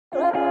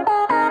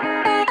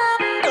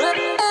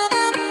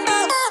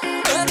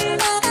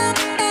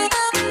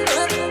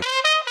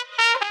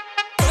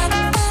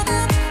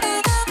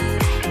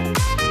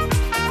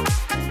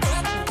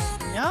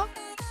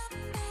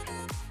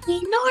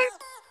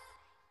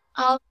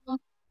Um,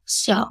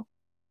 so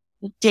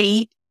the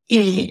date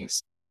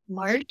is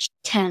March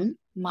 10th.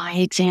 My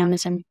exam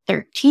is in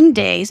 13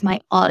 days,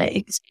 my audit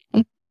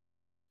exam.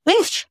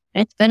 Woof,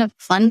 it's been a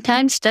fun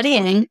time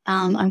studying.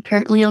 I'm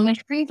currently on my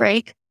spring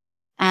break.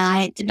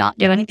 I did not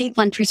do anything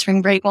fun for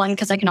spring break, one,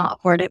 because I cannot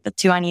afford it, but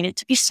two, I needed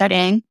to be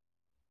studying.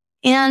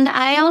 And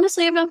I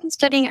honestly have not been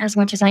studying as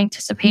much as I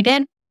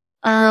anticipated.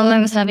 I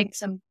was having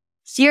some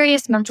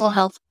serious mental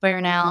health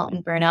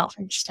burnout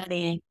from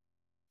studying.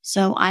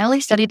 So I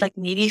only studied like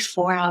maybe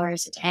 4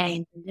 hours a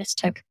day and just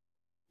took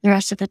the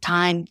rest of the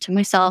time to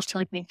myself to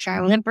like make sure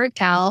I wasn't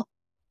burnt out.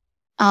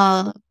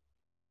 Uh,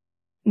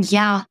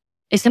 yeah,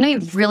 it's going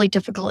to be really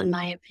difficult in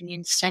my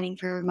opinion, studying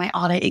for my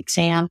audit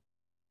exam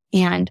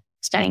and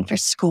studying for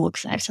school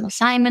because I have some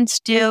assignments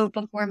due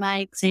before my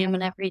exam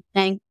and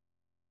everything.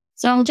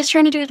 So I'm just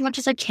trying to do as much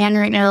as I can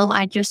right now.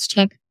 I just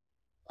took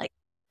like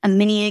a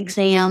mini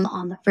exam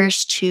on the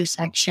first two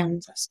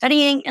sections of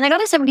studying and I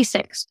got a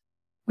 76,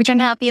 which I'm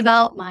happy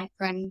about. My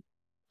friend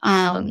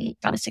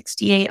got a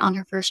 68 on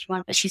her first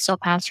one, but she still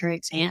passed her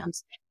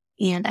exams.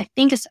 And I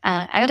think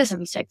I got a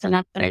 76 and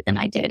that's better than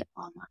I did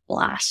on the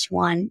last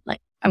one.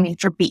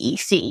 For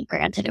BEC,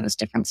 granted it was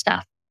different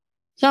stuff.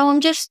 So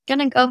I'm just going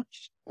to go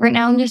right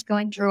now. I'm just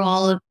going through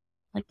all of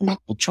like the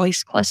multiple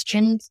choice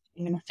questions.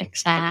 I'm going to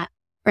fix that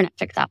or not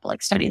fix that, but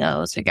like study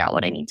those, figure out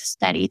what I need to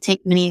study,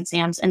 take mini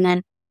exams. And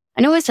then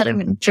I know I said I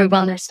would improve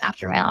on this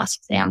after my last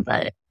exam,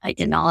 but I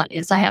did not,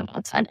 I have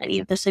not done any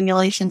of the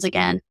simulations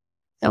again.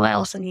 So I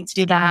also need to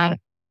do that.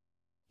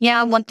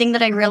 Yeah, one thing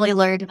that I really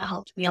learned that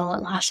helped me a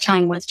lot last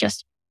time was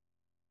just,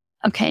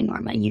 okay,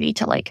 Norma, you need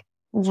to like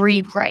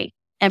rewrite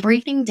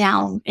everything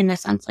down in the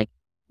sense like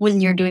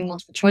when you're doing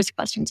multiple choice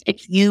questions.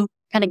 If you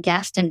kind of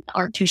guessed and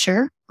aren't too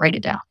sure, write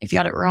it down. If you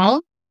got it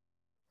wrong,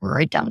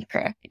 write down the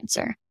correct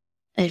answer.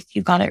 If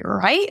you got it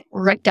right,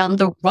 write down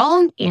the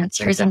wrong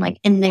answers and like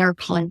in their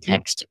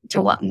context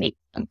to what makes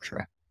them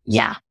correct.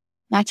 Yeah,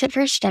 that's it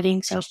for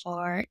studying so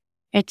far.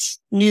 It's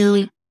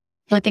new.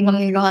 I think I'm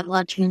going to go at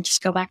lunch and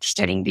just go back to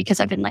studying because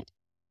I've been like,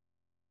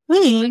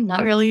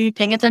 not really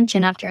paying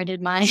attention after I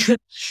did my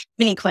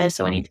mini quiz.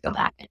 So I need to go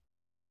back and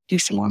do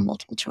some more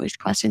multiple choice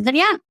questions. And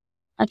yeah,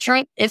 that's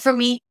right. It for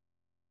me.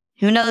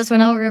 Who knows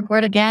when I'll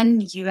record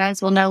again? You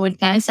guys will know in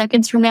 5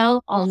 seconds from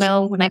now. I'll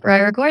know whenever I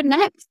record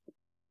next.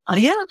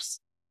 Adios.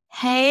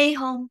 Hey,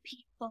 home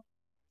people.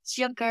 It's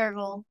your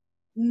girl,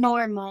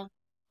 Norma.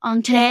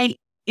 Today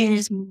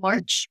is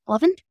March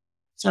 11th.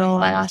 So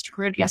I last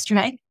recorded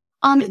yesterday.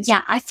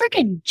 Yeah, I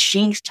freaking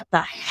jinxed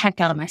the heck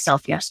out of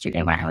myself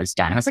yesterday when I was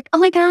done. I was like, oh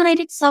my God, I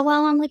did so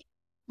well on like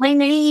my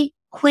mini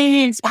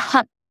quiz.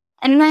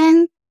 And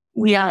then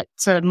we got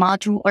to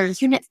module or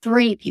unit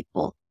 3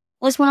 people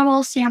was when I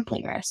was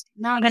sampling rest.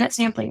 Now I'm good at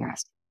sampling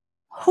rest.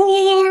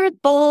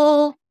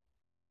 Horrible.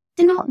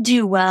 Did not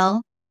do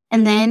well.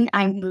 And then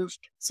I moved.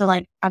 So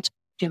like I was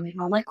doing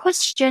all my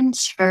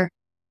questions for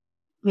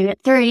unit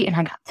 3 and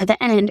I got to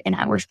the end and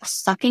I was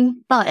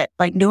sucking butt,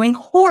 like doing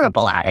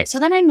horrible at it. So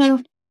then I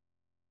moved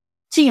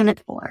to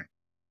unit 4,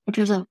 which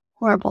was a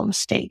horrible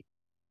mistake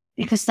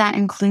because that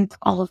includes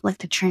all of like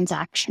the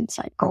transaction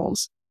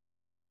cycles.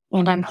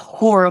 And I'm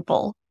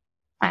horrible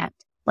at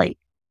like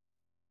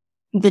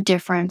the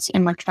difference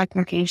in like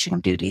segregation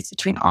of duties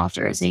between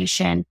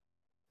authorization,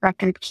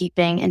 record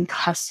keeping, and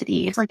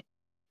custody. It's like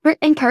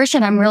in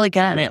person, I'm really good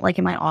at it. Like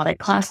in my audit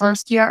class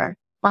last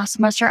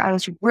semester, I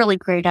was really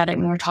great at it.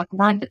 We were talking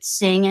about it, but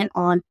seeing it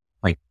on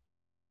like,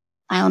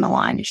 I don't know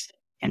why I just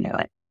can't do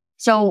it.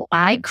 So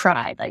I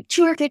cried like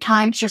 2 or 3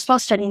 times just while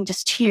studying,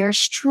 just tears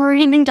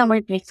streaming down my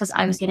face because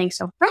I was getting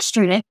so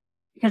frustrated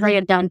because I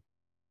had done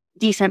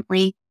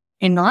decently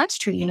in the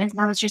last 2 units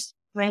and I was just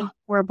doing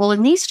horrible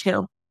in these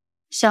 2.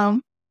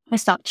 So I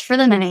stopped for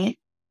the minute,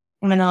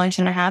 even though I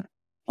shouldn't have.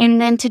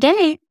 And then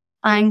today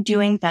I'm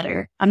doing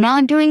better. I'm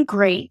not doing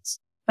great,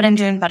 but I'm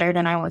doing better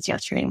than I was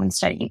yesterday when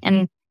studying.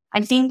 And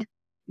I think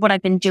what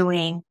I've been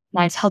doing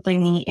that's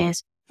helping me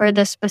is for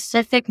the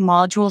specific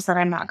modules that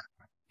I'm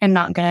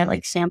not good at,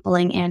 like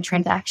sampling and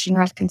transaction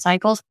risk and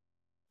cycles.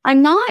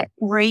 I'm not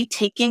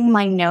retaking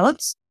my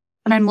notes,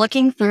 but I'm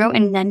looking through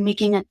and then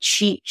making a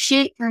cheat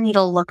sheet for me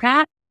to look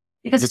at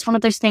because it's one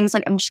of those things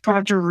like I'm just going to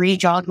have to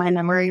re-jog my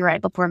memory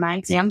right before my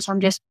exam. So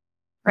I'm just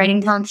writing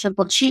down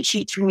simple cheat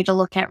sheets for me to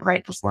look at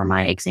right before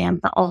my exam,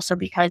 but also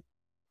because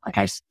like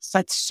I've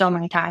said so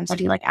many times, I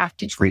do like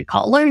active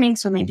recall learning.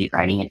 So maybe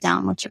writing it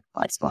down, which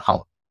will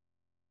help.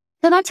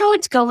 So that's how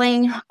it's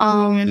going.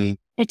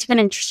 It's been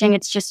interesting.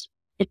 It's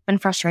been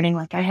frustrating.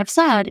 Like I have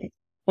said, it's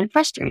been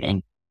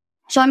frustrating.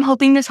 So I'm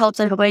hoping this helps.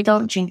 I hope I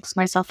don't jinx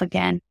myself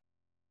again.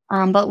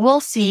 But we'll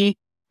see.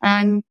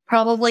 I'm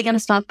probably going to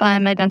stop by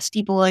my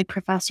bestie boy,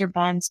 Professor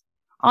Ben's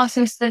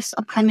office this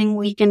upcoming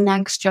week and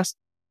next just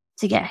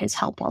to get his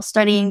help while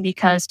studying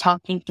because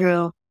talking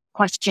through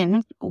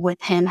questions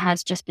with him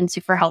has just been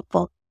super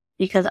helpful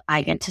because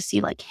I get to see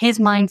like his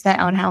mindset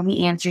on how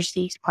he answers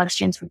these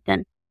questions, which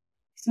then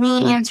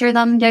me answer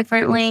them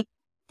differently.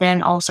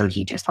 Then also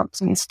he just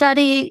helps me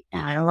study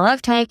and I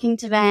love talking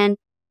to Ben.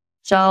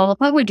 So I'll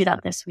probably do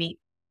that this week.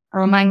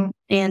 And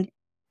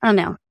I don't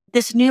know.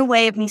 this new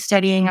way of me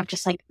studying, of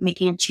just like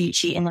making a cheat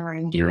sheet in the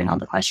room, doing all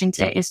the questions,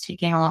 it is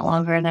taking a lot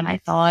longer than I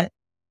thought.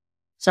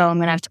 So I'm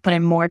going to have to put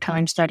in more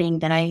time studying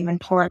than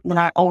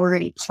I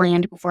already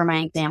planned before my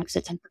exam, because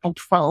it's in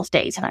 12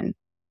 days and I'm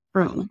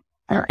room.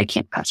 I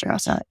can't pass her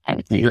else. I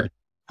would say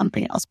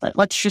something else, but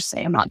let's just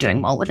say I'm not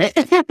doing well with it.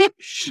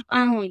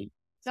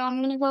 So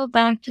I'm going to go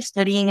back to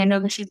studying. I know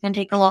this is going to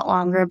take a lot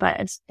longer, but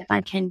if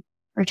I can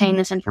retain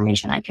this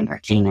information, I can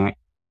retain it.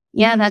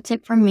 Yeah, that's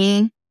it from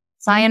me.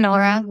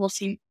 Sayonara. We'll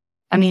see.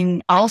 I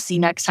mean, I'll see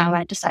next time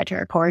I decide to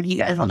record. You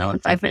guys will know in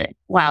 5 minutes.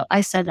 Wow,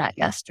 I said that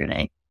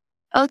yesterday.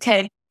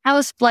 Okay. Have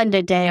a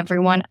splendid day,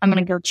 everyone. I'm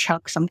going to go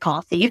chug some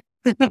coffee.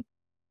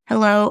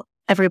 Hello,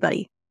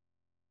 everybody.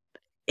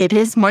 It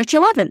is March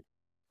 11th.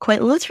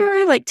 Quite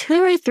literally like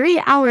 2 or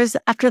 3 hours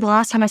after the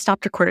last time I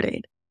stopped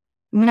recording.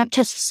 I'm going to have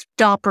to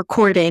stop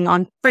recording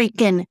on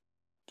freaking,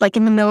 like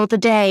in the middle of the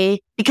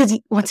day, because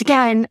once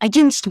again, I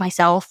jinxed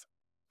myself.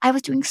 I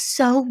was doing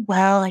so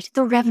well. I did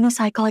the revenue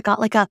cycle. I got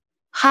like a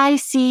high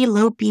C,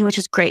 low B, which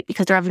is great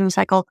because the revenue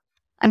cycle,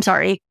 I'm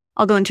sorry,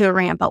 I'll go into a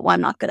rant about why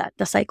I'm not good at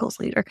the cycles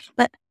later,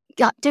 but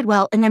did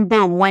well. And then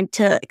boom, went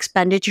to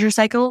expenditure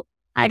cycle.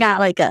 I got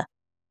like a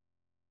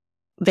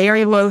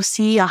very low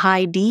C, a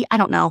high D. I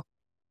don't know.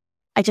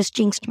 I just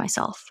jinxed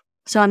myself.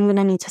 So I'm going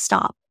to need to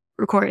stop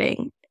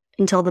recording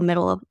until the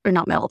middle of, or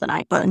not middle of the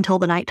night, but until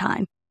the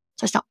nighttime.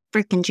 So I stop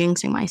freaking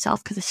jinxing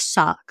myself because it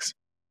sucks.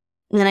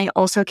 And then I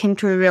also came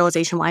to a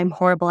realization why I'm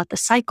horrible at the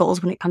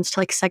cycles when it comes to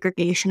like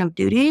segregation of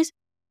duties,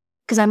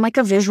 because I'm like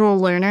a visual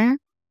learner.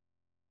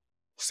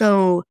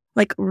 So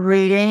like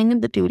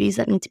reading the duties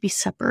that need to be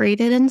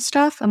separated and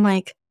stuff, I'm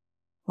like,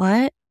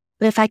 what?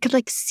 But if I could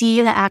like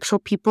see the actual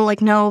people,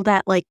 like know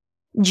that like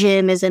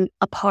Jim isn't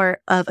a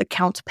part of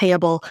accounts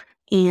payable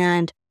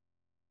and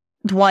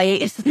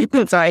Dwight,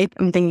 sorry,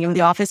 I'm thinking of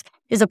The Office,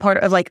 is a part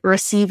of like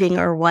receiving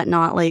or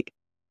whatnot, like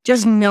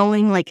just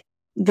knowing, like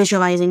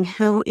visualizing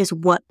who is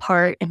what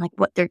part and like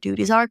what their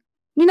duties are.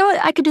 You know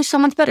what? I could do so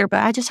much better,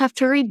 but I just have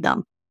to read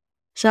them.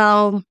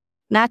 So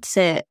that's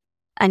it.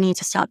 I need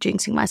to stop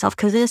jinxing myself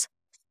because this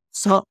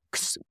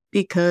sucks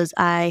because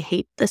I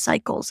hate the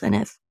cycles.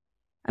 And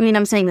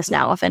I'm saying this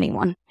now, if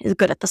anyone is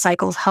good at the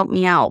cycles, help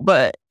me out.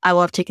 But I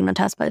will have taken the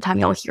test by the time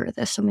y'all hear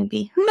this. So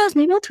maybe, who knows,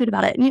 maybe I'll tweet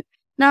about it. And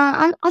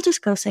I'll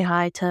just go say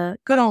hi to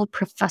good old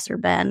Professor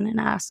Ben and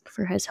ask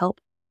for his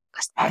help.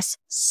 Because this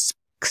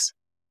sucks.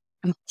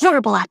 I'm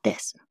horrible at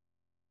this.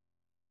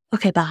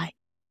 Okay, bye.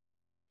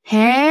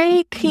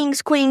 Hey,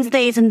 kings, queens,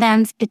 theys, and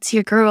thems. It's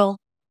your girl.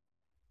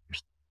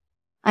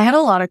 I had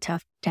a lot of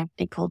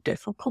technical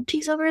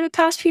difficulties over the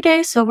past few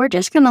days, so we're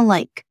just gonna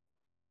like,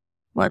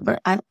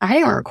 I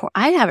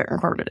haven't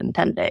recorded in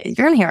 10 days.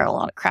 You're gonna hear a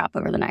lot of crap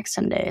over the next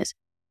 10 days.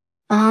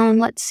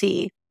 Let's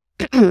see.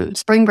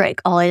 Spring break,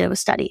 all I did was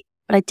study.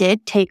 But I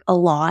did take a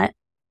lot.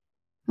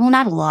 Well,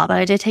 not a lot, but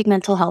I did take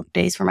mental health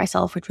days for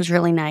myself, which was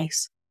really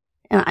nice.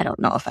 And I don't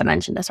know if I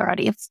mentioned this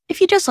already.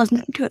 If you just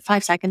listened to it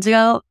 5 seconds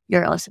ago,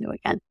 you're gonna listen to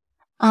it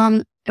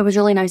again. It was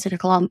really nice to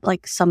take a lot,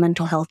 like some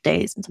mental health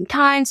days and some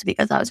times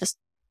because I was just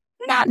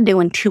not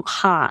doing too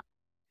hot.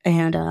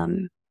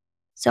 And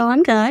so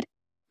I'm good.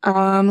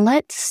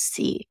 Let's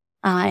see.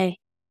 I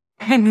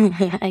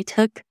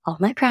took all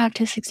my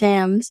practice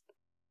exams.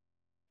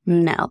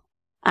 No,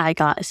 I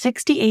got a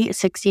 68, a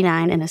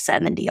 69, and a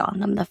 70 on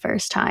them the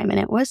first time, and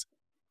it was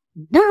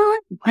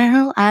not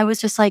well. I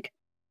was just like,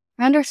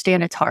 I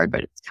understand it's hard,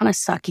 but it's kind of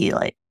sucky.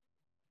 Like,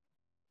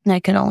 I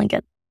could only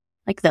get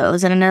like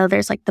those. And I know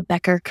there's like the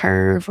Becker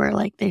curve where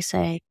like they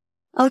say,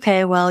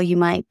 okay, well, you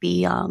might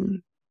be,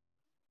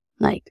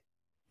 like,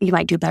 you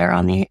might do better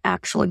on the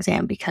actual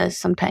exam because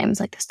sometimes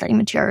like the study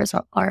materials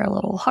are a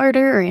little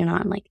harder or you're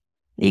not in like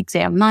the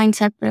exam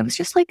mindset. But it was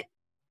just like,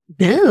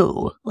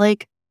 boo.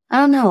 Like, I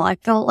don't know. I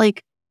felt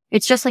like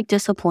it's just like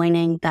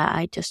disappointing that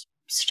I just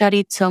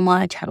studied so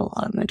much, had a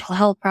lot of mental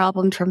health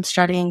problems from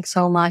studying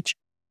so much,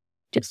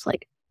 just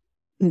like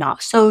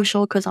not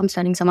social because I'm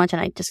studying so much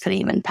and I just couldn't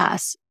even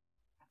pass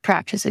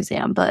practice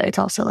exam. But it's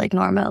also like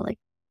Norma, like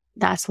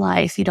that's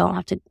life. You don't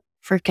have to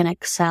freaking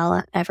excel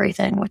at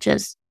everything, which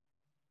is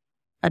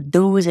a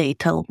doozy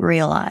to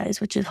realize,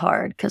 which is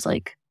hard because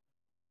like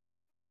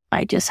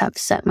I just have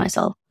set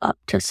myself up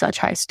to such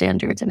high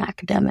standards in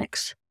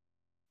academics.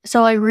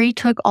 So I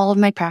retook all of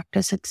my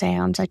practice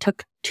exams. I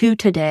took 2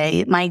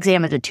 today. My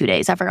exam is in 2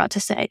 days. I forgot to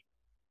say.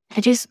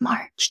 It is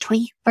March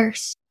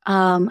 21st.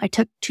 I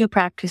took 2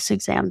 practice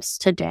exams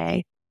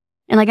today.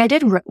 And like I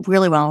did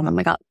really well on them.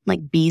 I got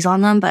like B's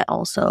on them, but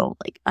also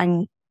like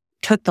I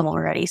took them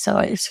already. So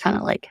it's kind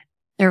of like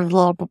there's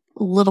a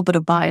little bit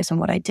of bias in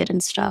what I did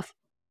and stuff.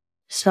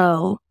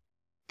 So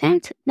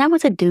that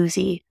was a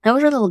doozy. That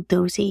was a little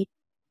doozy.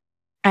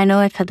 I know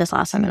I said this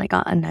last time and I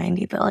got a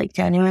 90, but like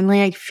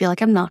genuinely, I feel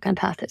like I'm not going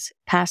to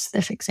pass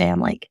this exam.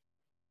 Like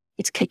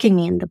it's kicking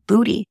me in the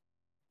booty.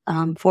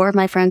 4 of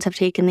my friends have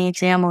taken the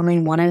exam. Only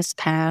 1 has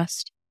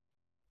passed.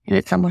 And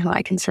it's someone who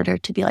I consider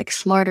to be like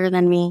smarter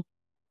than me.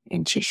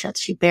 And she said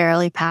she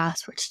barely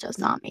passed, which does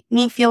not make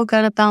me feel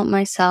good about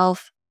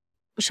myself.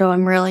 So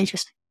I'm really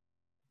just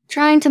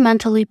trying to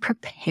mentally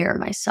prepare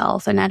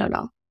myself. And I don't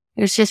know.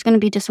 It's just going to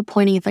be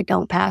disappointing if I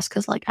don't pass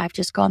because like I've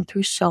just gone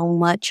through so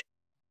much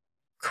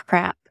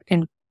crap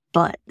and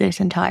butt this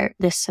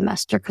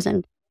semester because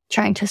I'm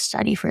trying to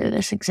study for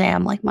this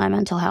exam. Like my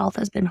mental health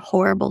has been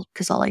horrible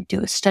because all I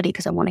do is study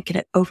because I want to get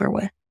it over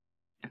with.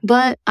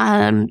 But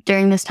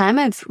during this time,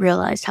 I've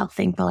realized how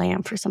thankful I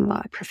am for some of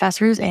my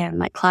professors and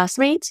my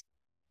classmates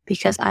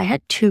because I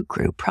had 2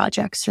 group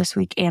projects this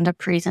week and a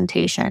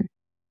presentation.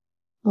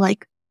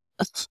 Like,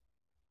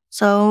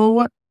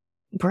 so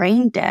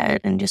brain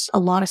dead and just a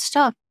lot of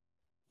stuff.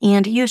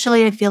 And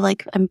usually I feel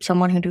like I'm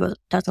someone who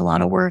does a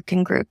lot of work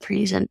in group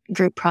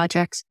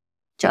projects,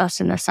 just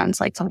in the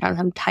sense like sometimes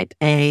I'm type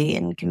A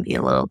and can be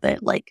a little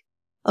bit like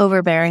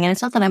overbearing. And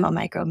it's not that I'm a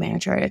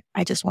micromanager.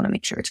 I just want to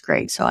make sure it's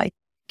great. So I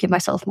give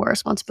myself more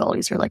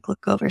responsibilities or like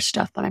look over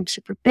stuff, but I'm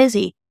super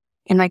busy.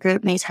 And my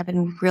group mates have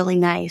been really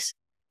nice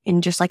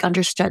and just like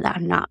understood that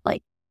I'm not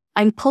like,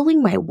 I'm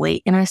pulling my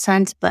weight in a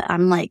sense, but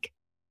I'm like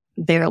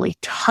barely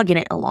tugging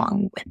it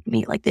along with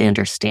me. Like they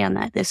understand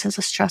that this is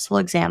a stressful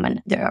exam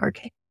and they are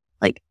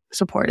like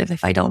supportive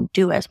if I don't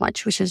do as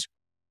much, which is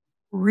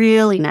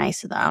really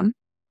nice of them.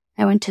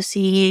 I went to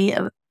see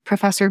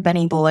Professor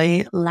Benny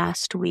Boy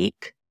last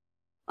week.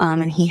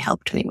 And he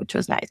helped me, which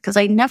was nice because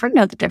I never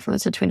know the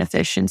difference between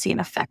efficiency and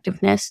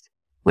effectiveness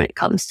when it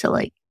comes to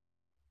like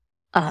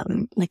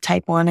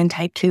type 1 and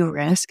type 2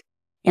 risk.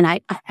 And I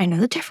know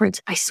the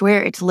difference. I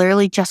swear it's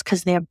literally just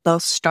because they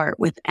both start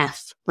with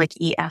F, like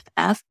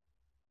EFF.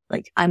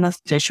 Like I'm a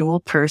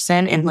visual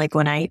person. And like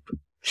when I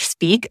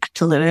speak,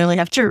 I literally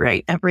have to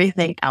write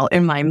everything out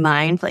in my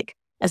mind, like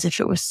as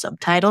if it was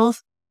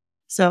subtitles.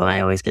 So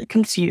I always get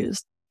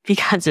confused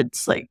because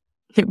it's like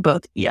they're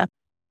both EF.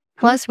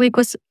 Last week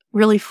was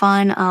really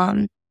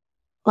fun.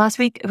 Last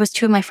week it was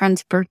 2 of my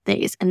friends'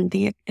 birthdays and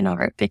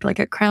our big like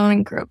a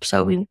crowning group.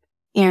 So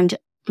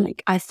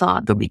I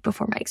thought the week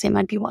before my exam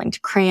I'd be wanting to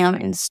cram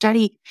and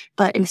study,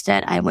 but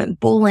instead I went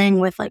bowling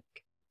with like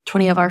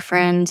 20 of our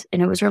friends,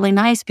 and it was really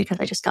nice because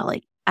I just got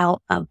like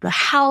out of the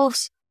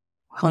house,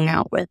 hung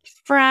out with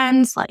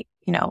friends, like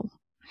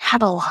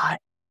had a lot,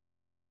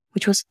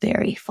 which was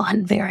very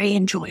fun, very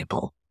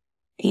enjoyable,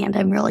 and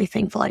I'm really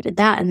thankful I did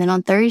that. And then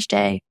on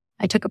Thursday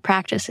I took a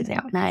practice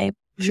exam and I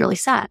was really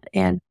sad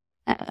and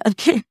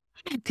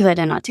because I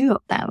did not do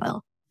that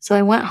well. So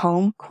I went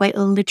home quite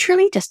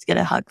literally just to get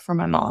a hug from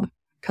my mom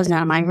because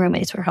none of my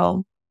roommates were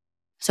home.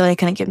 So they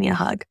couldn't give me a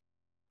hug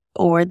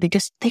or they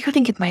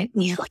couldn't give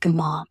me like a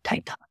mom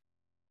type hug.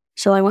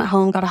 So I went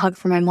home, got a hug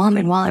from my mom.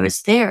 And while I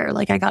was there,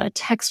 like I got a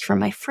text from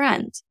my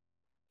friends.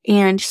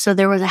 And so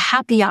there was a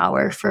happy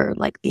hour for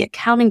like the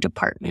accounting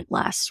department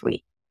last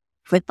week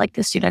with like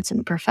the students and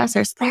the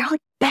professors. They're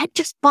like, Ben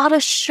just bought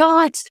us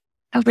shots.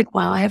 I was like,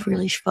 wow, I have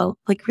really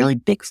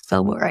big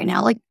FOMO right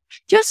now. Like,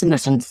 just in the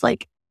sense,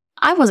 like,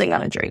 I wasn't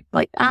going to drink.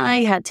 Like, I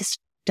had to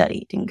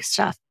study and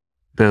stuff.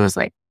 But it was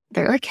like,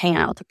 they're like hanging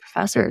out with the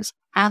professors,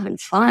 having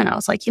fun. I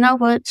was like, you know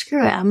what?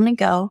 Screw it. I'm going to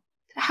go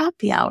to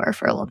happy hour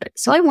for a little bit.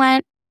 So I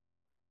went,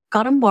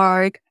 got a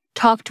marg,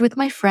 talked with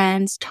my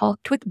friends,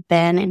 talked with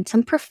Ben and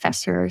some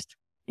professors.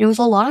 It was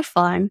a lot of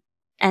fun.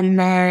 And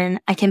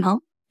then I came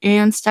home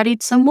and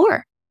studied some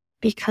more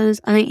because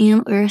I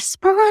am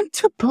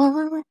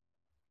irresponsible.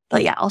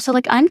 But yeah, also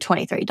like I'm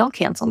 23. Don't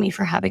cancel me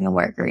for having a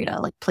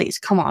margarita. Like, please,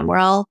 come on. We're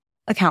all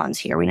accountants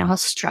here. We know how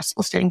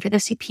stressful studying for the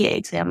CPA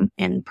exam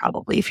and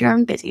probably if you're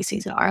in busy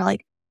season are.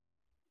 Like,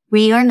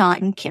 we are not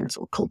in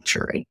cancel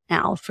culture right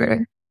now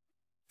for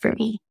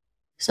me.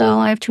 So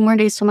I have 2 more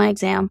days to my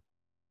exam.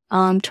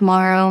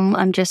 Tomorrow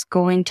I'm just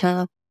going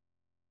to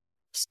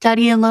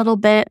study a little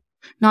bit,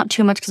 not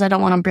too much because I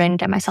don't want to brain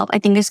dead myself. I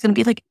think it's going to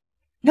be like,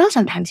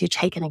 sometimes you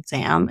take an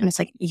exam and it's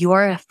like,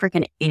 you're a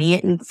freaking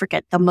idiot and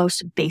forget the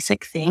most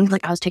basic thing.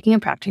 Like I was taking a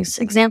practice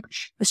exam, I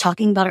was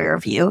talking about a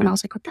review and I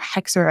was like, what the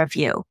heck's a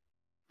review?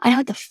 I know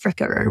what the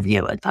frick a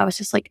review is. I was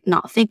just like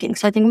not thinking.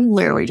 So I think I'm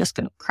literally just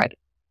going to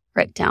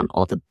write down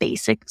all the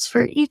basics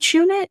for each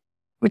unit,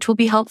 which will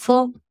be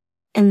helpful.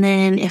 And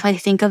then if I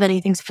think of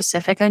anything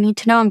specific I need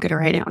to know, I'm going to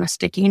write it on a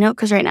sticky note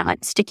because right now I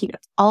have sticky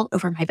notes all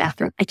over my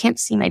bathroom. I can't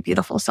see my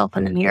beautiful self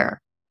in the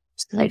mirror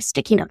because I have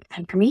sticky note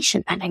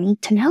information and I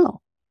need to know.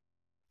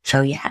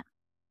 So yeah,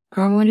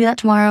 I'm going to do that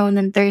tomorrow. And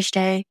then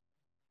Thursday,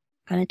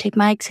 I'm going to take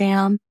my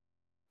exam.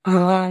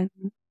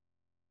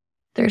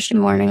 Thursday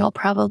morning, I'll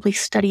probably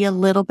study a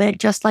little bit,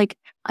 just like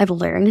I've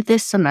learned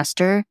this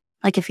semester.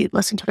 Like if you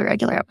listen to the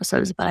regular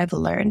episodes, but I've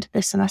learned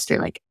this semester,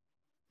 like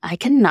I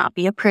cannot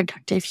be a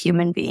productive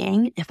human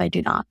being if I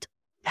do not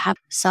have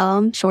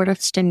some sort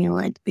of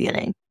stimulant at the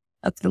beginning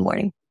of the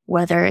morning,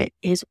 whether it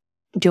is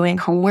doing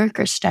homework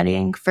or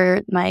studying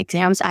for my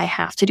exams. I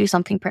have to do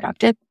something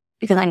productive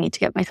because I need to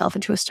get myself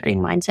into a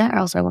studying mindset or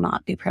else I will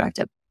not be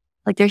productive.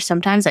 Like there's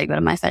sometimes I go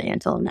to my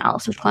financial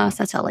analysis class.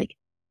 That's at like,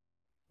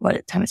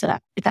 what time is it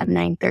at? It's at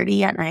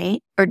 9:30 at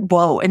night or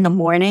in the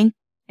morning.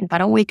 And if I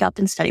don't wake up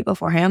and study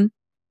beforehand,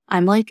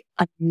 I'm like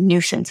a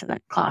nuisance in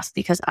that class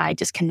because I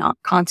just cannot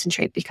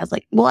concentrate because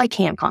I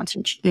can't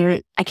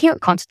concentrate. I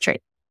can't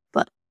concentrate,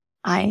 but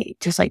I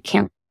just like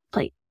can't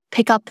like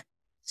pick up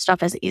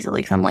stuff as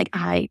easily because I'm like,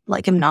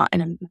 I'm not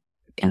in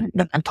a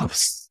mental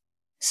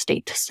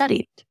state to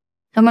study it.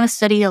 So I'm going to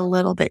study a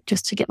little bit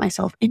just to get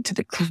myself into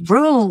the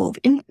groove,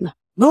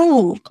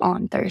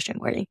 on Thursday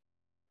morning.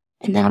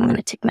 And then I'm going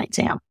to take my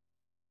exam.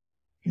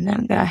 And then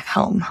I'm going to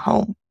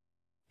home.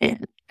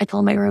 And I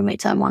told my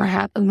roommates I want to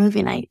have a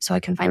movie night so I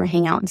can finally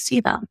hang out and see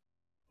them.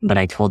 But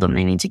I told them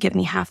they need to give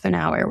me half an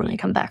hour when I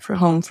come back from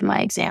home from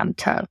my exam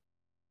to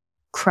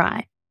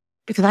cry.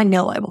 Because I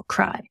know I will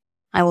cry.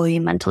 I will be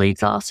mentally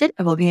exhausted.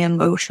 I will be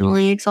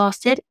emotionally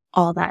exhausted.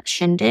 All that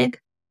shindig.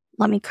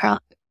 Let me cry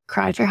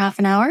for half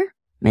an hour.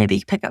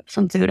 Maybe pick up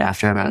some food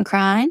after I'm done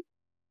crying.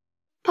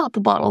 Pop a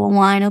bottle of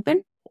wine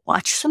open.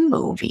 Watch some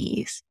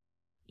movies.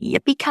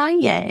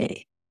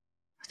 Yippee-ki-yay.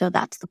 So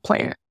that's the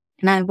plan.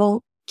 And I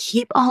will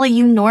keep all of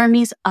you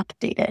normies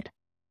updated.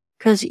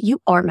 Because you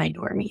are my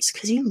normies.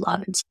 Because you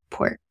love and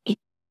support me.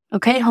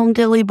 Okay, home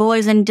dilly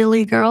boys and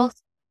dilly girls.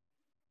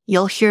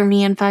 You'll hear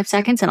me in 5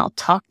 seconds and I'll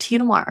talk to you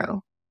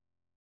tomorrow.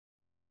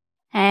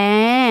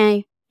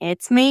 Hey,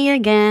 it's me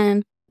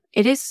again.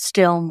 It is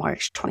still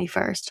March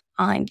 21st.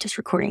 I'm just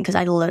recording because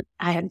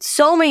I had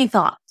so many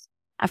thoughts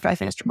after I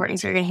finished recording,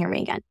 so you're going to hear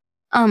me again.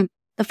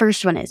 The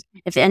first one is,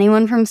 if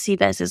anyone from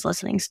CBIZ is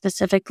listening,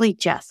 specifically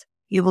Jeff,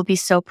 you will be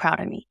so proud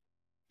of me.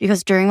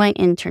 Because during my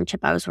internship,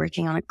 I was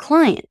working on a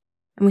client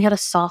and we had a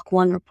SOC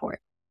 1 report.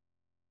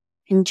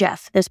 And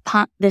Jeff,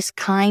 this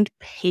kind,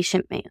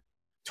 patient man,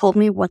 told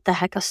me what the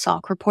heck a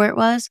SOC report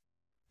was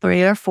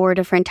 3 or 4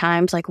 different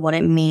times, like what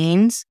it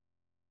means.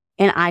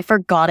 And I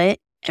forgot it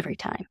every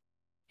time.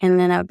 And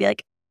then I would be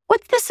like,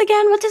 what's this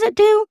again? What does it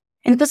do?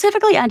 And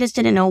specifically, I just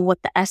didn't know what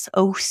the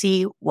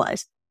SOC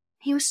was.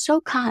 He was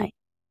so kind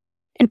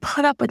and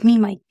put up with me,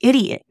 my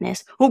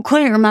idiotness, who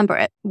couldn't remember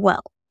it.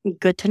 Well,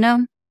 good to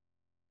know.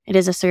 It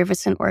is a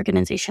service and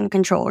organization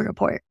control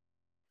report.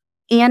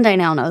 And I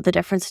now know the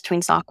difference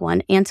between SOC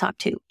 1 and SOC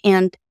 2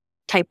 and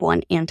Type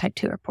 1 and Type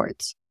 2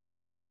 reports.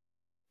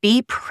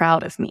 Be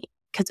proud of me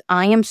because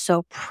I am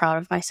so proud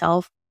of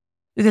myself.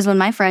 Because when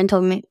my friend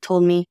told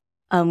me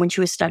when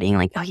she was studying,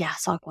 like, oh yeah,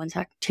 SOC 1,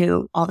 SOC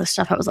 2, all this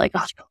stuff, I was like,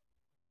 oh,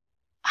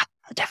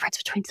 the difference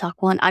between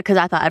SOC 1, because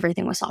I thought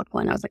everything was SOC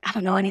 1. I was like, I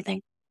don't know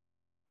anything.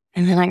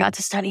 And then I got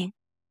to study,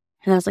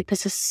 and I was like,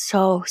 this is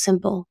so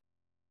simple.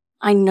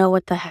 I know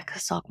what the heck a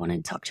SOC 1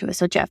 and SOC 2 is.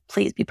 So Jeff,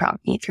 please be proud of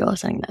me if you're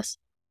listening to this.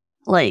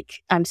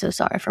 Like, I'm so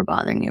sorry for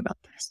bothering you about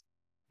this.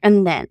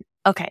 And then,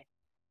 okay,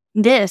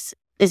 this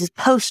is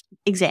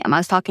post-exam. I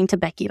was talking to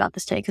Becky about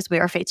this today because we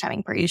are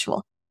FaceTiming per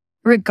usual.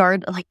 I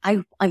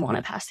want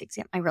to pass the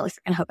exam. I really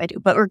freaking hope I do.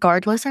 But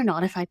regardless or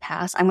not, if I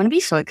pass, I'm going to be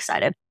so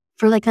excited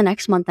for like the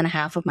next month and a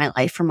half of my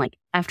life from like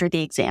after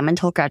the exam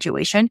until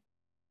graduation,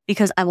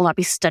 because I will not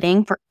be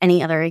studying for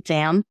any other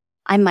exam.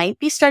 I might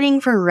be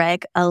studying for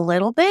reg a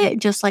little bit,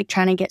 just like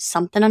trying to get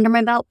something under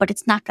my belt, but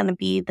it's not going to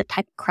be the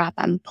type of crap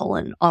I'm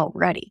pulling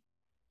already.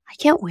 I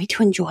can't wait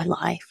to enjoy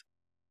life.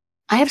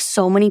 I have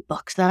so many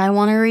books that I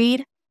want to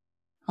read.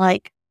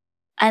 Like,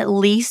 at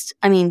least,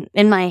 in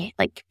my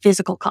like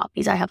physical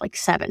copies, I have like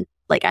 7.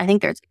 Like, I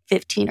think there's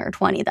 15 or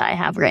 20 that I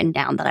have written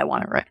down that I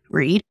want to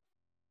read.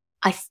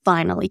 I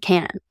finally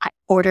can. I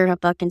ordered a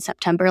book in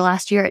September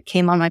last year. It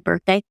came on my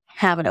birthday.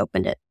 Haven't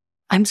opened it.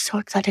 I'm so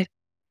excited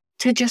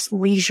to just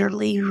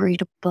leisurely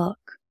read a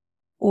book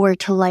or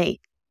to like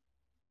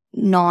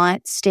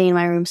not stay in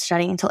my room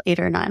studying until 8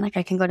 or 9. Like,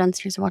 I can go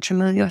downstairs and watch a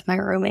movie with my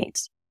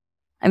roommates.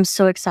 I'm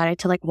so excited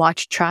to like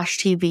watch trash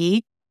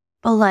TV,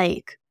 but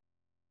like,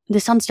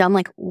 this sounds dumb,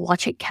 like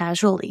watch it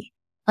casually.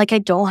 Like, I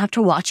don't have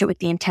to watch it with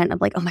the intent of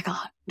like, oh my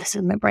God, this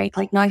is my break.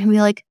 Like, now I can be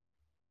like,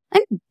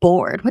 I'm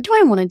bored. What do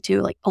I want to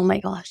do? Like, oh my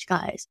gosh,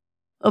 guys,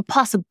 the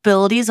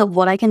possibilities of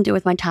what I can do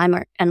with my time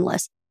are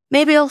endless.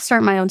 Maybe I'll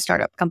start my own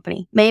startup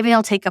company. Maybe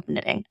I'll take up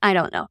knitting. I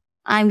don't know.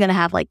 I'm going to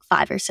have like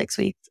 5 or 6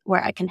 weeks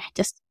where I can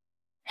just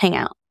hang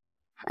out.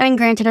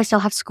 Granted, I still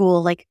have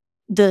school. Like,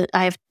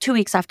 I have 2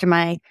 weeks after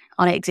my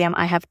audit exam.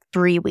 I have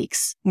 3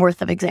 weeks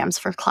worth of exams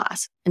for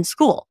class in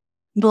school.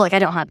 But like, I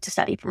don't have to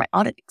study for my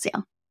audit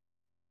exam.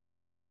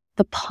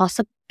 The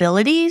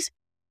possibilities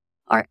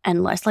are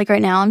endless. Like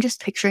right now, I'm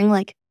just picturing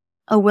like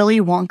a Willy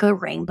Wonka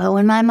rainbow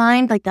in my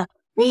mind. Like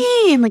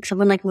and like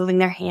someone like moving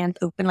their hand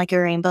open like a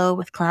rainbow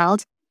with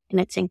clouds. And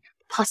it's saying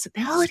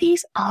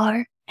possibilities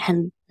are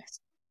endless.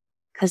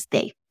 Because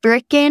they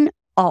freaking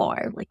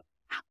are. Like,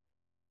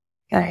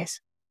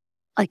 guys,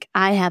 like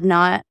I have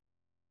not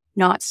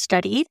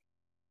studied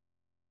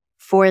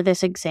for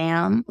this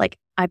exam. Like,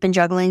 I've been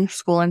juggling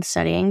school and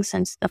studying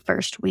since the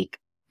first week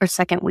or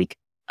second week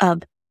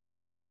of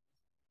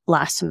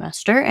last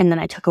semester. And then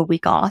I took a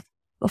week off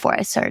before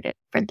I started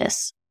for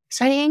this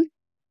studying.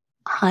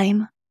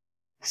 I'm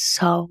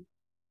so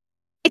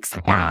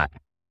excited.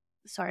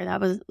 Sorry, that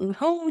was,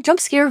 jump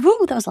scare.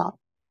 Woo, that was all.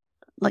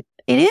 Like,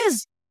 it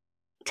is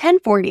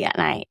 10:40 at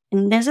night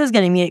and this is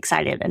getting me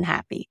excited and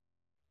happy.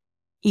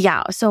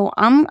 Yeah, so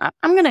I'm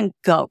going to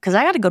go because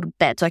I got to go to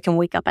bed so I can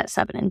wake up at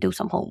 7 and do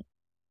some homework.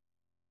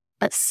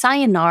 But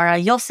sayonara,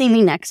 you'll see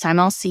me next time.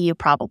 I'll see you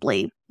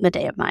probably the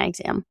day of my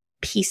exam.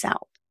 Peace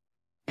out.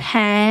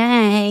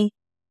 Hey,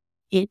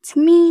 it's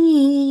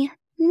me,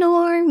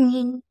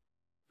 Normie.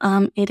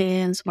 It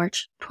is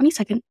March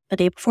 22nd, the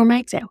day before my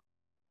exam.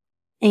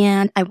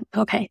 And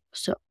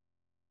so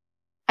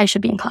I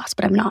should be in class,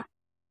 but I'm not.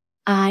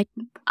 I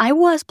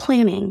was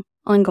planning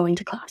on going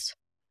to class.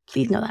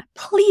 Please know that.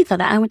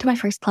 I went to my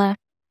first class.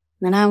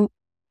 And then I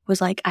was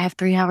like, I have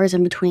 3 hours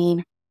in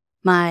between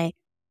my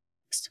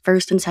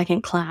first and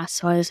second class.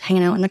 So I was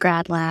hanging out in the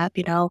grad lab,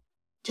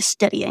 just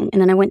studying.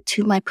 And then I went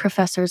to my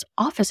professor's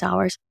office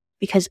hours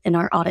because in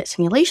our audit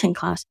simulation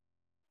class,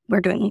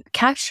 we're doing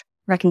cash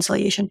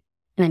reconciliation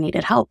and I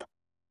needed help.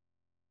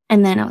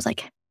 And then I was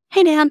like,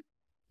 hey, Dan,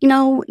 do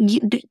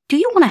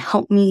you want to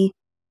help me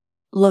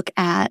look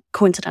at,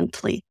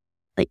 coincidentally,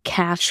 like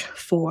cash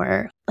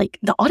for like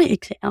the audit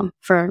exam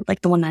for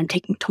like the one that I'm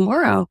taking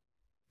tomorrow?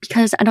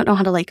 Because I don't know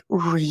how to like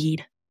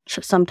read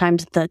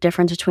sometimes the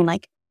difference between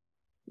like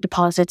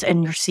deposits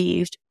and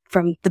received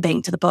from the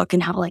bank to the book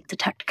and how to like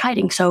detect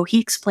kiting. So he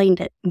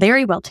explained it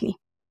very well to me.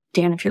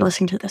 Dan, if you're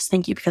listening to this,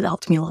 thank you because it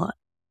helped me a lot.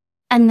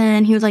 And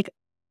then he was like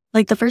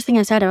the first thing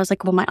I said, I was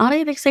like, well, my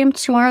audit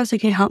exam's tomorrow, so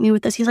can you help me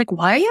with this? He's like,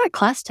 why are you at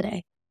class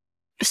today?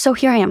 So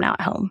here I am now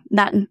at home.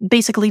 That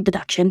basically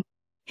deduction.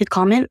 His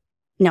comment,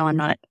 no, I'm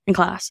not in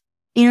class.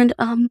 And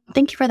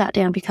thank you for that,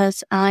 Dan,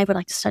 because I would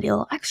like to study a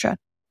little extra.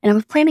 And I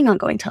was planning on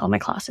going to all my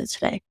classes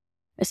today,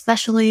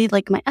 especially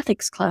like my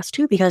ethics class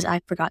too, because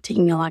I forgot to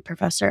email my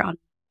professor on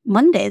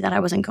Monday that I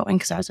wasn't going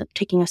because I was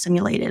taking a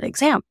simulated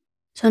exam.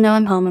 So now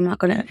I'm home. I'm not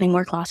going to any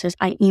more classes.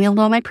 I emailed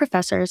all my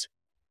professors.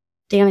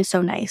 Dan is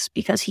so nice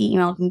because he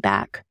emailed me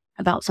back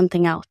about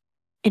something else.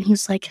 And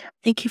he's like,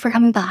 thank you for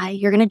coming by.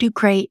 You're going to do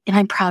great. And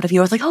I'm proud of you.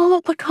 I was like,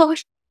 oh my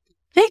gosh,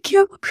 thank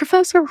you.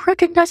 Professor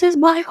recognizes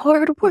my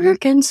hard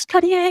work and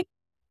studying.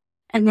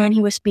 And then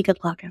he wished me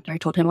good luck after I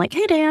told him like,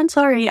 hey, Dan,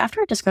 sorry.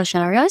 After a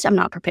discussion, I realized I'm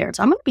not prepared.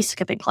 So I'm going to be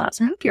skipping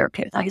class. I hope you're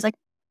okay with that. He's like,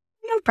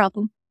 no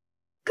problem.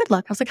 Good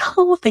luck. I was like,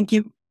 oh, thank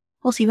you.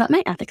 We'll see what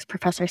my ethics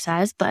professor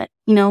says. But,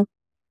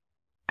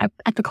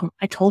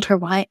 I told her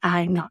why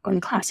I'm not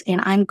going to class.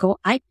 And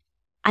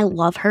I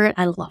love her.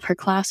 I love her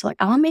class. So like,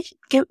 I want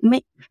to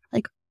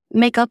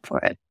make up for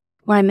it.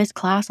 When I missed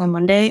class on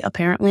Monday,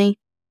 apparently,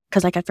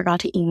 because like I forgot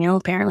to email,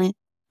 apparently,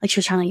 like she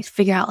was trying to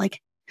figure out like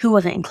who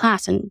wasn't in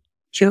class. And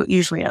she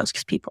usually knows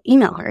because people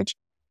email her.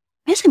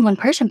 Missing one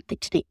person, but they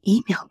didn't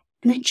email.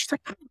 And then she's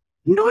like,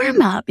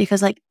 Norma,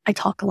 because like I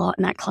talk a lot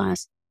in that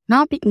class.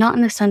 Not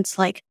in the sense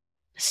like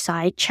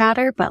side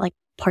chatter, but like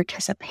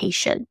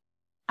participation.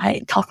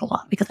 I talk a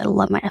lot because I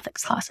love my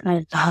ethics class and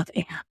I love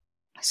Anne.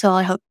 So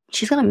I hope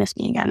she's going to miss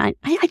me again. I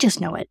just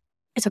know it.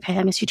 It's okay.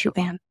 I miss you too,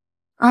 Anne.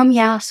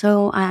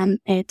 So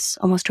it's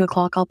almost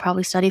 2:00. I'll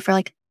probably study for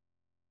like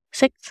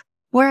 6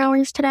 more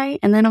hours today.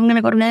 And then I'm going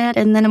to go to bed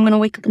and then I'm going to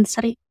wake up and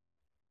study.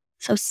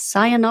 So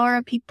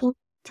sayonara, people.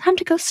 Time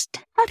to go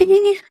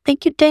study.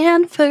 Thank you,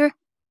 Dan, for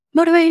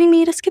motivating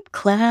me to skip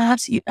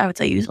class. I would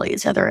say usually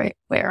it's the other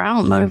way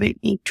around.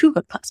 Motivate me to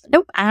go to class. But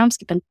nope, I'm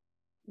skipping.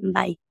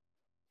 Bye.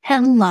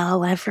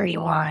 Hello,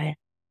 everyone.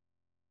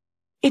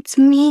 It's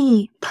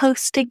me,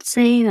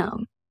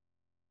 post-exam.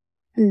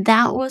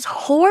 That was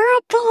horrible.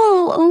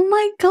 Oh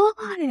my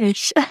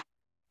gosh.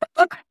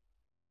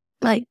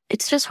 Like,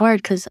 it's just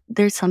hard because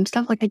there's some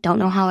stuff like I don't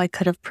know how I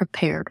could have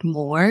prepared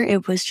more.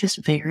 It was just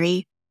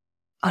very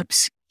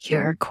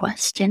obscure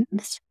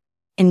questions.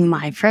 And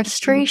my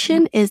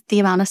frustration is the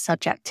amount of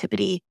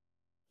subjectivity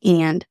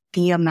and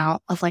the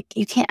amount of like,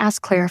 you can't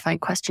ask clarifying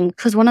questions.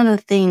 Because one of the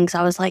things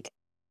I was like,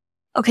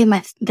 okay,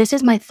 this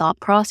is my thought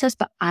process,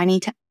 but I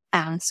need to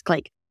ask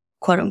like,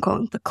 quote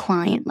unquote, the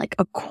client, like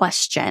a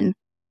question,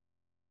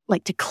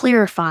 like to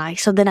clarify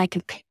so then I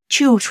can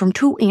choose from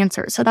 2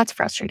 answers. So that's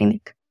frustrating.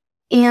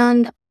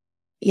 And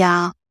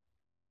yeah,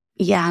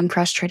 I'm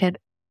frustrated.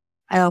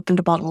 I opened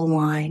a bottle of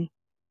wine.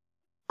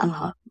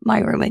 My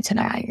roommates and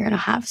I are going to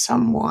have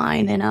some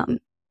wine and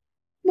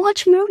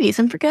watch movies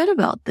and forget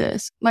about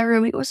this. My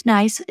roommate was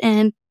nice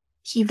and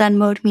he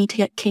Venmo'd me to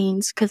get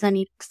Cane's because I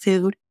need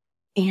food.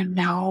 And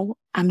now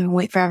I'm going to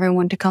wait for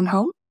everyone to come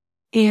home.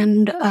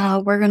 And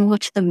we're going to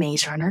watch The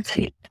Maze Runner.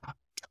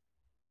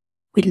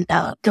 We don't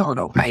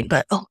know, right?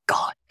 But oh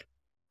God,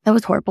 that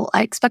was horrible.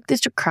 I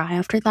expected to cry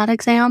after that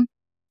exam.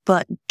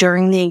 But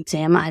during the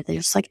exam, I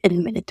just like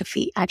admitted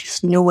defeat. I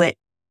just knew it.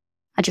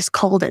 I just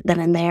called it then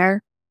and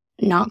there.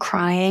 Not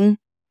crying.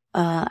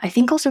 I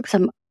think also because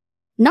I'm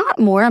not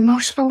more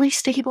emotionally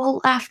stable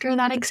after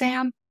that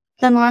exam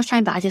than last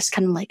time, but I just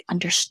kind of like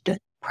understood the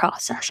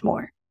process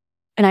more.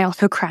 And I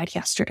also cried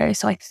yesterday,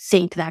 so I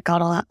think that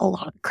got a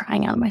lot of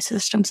crying out of my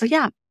system. So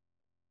yeah,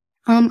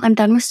 I'm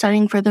done with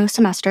studying for the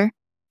semester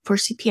for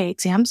CPA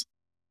exams.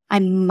 I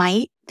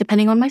might,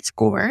 depending on my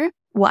score,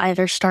 will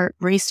either start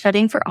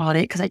restudying for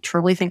audit because I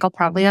truly think I'll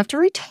probably have to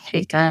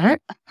retake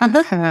it,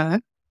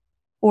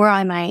 or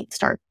I might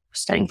start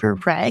studying for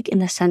reg in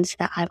the sense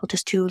that I will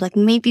just do like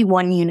maybe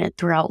 1 unit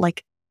throughout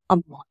like a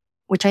month,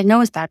 which I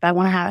know is bad, but I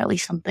want to have at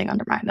least something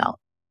under my belt.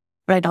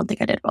 But I don't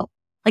think I did well.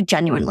 Like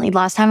genuinely,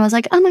 last time I was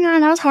like, oh my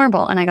God, that was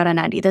horrible. And I got a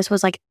 90. This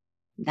was like,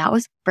 that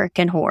was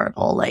freaking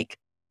horrible. Like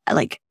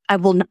I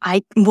will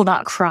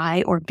not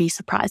cry or be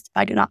surprised if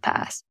I do not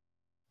pass.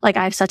 Like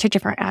I have such a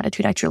different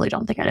attitude. I truly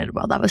don't think I did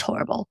well. That was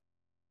horrible.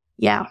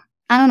 Yeah.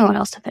 I don't know what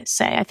else to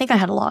say. I think I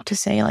had a lot to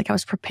say. Like I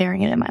was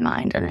preparing it in my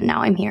mind, and then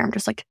now I'm here. I'm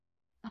just like,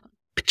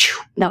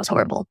 that was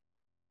horrible.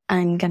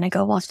 I'm going to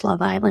go watch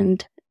Love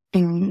Island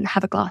and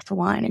have a glass of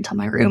wine until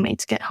my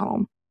roommates get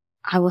home.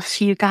 I will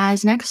see you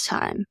guys next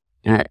time.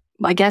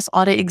 I guess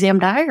audit exam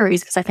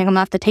diaries, because I think I'm going to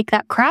have to take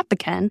that crap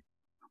again.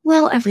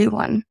 Well,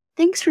 everyone,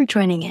 thanks for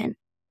joining in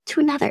to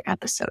another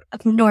episode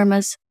of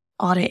Norma's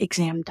Audit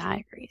Exam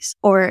Diaries,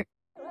 or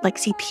like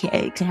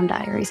CPA exam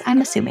diaries. I'm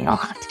assuming I'll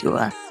have to do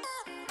a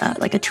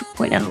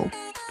 2.0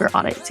 for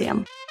audit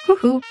exam.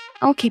 Woohoo!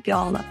 I'll keep you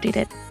all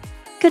updated.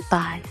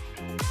 Goodbye.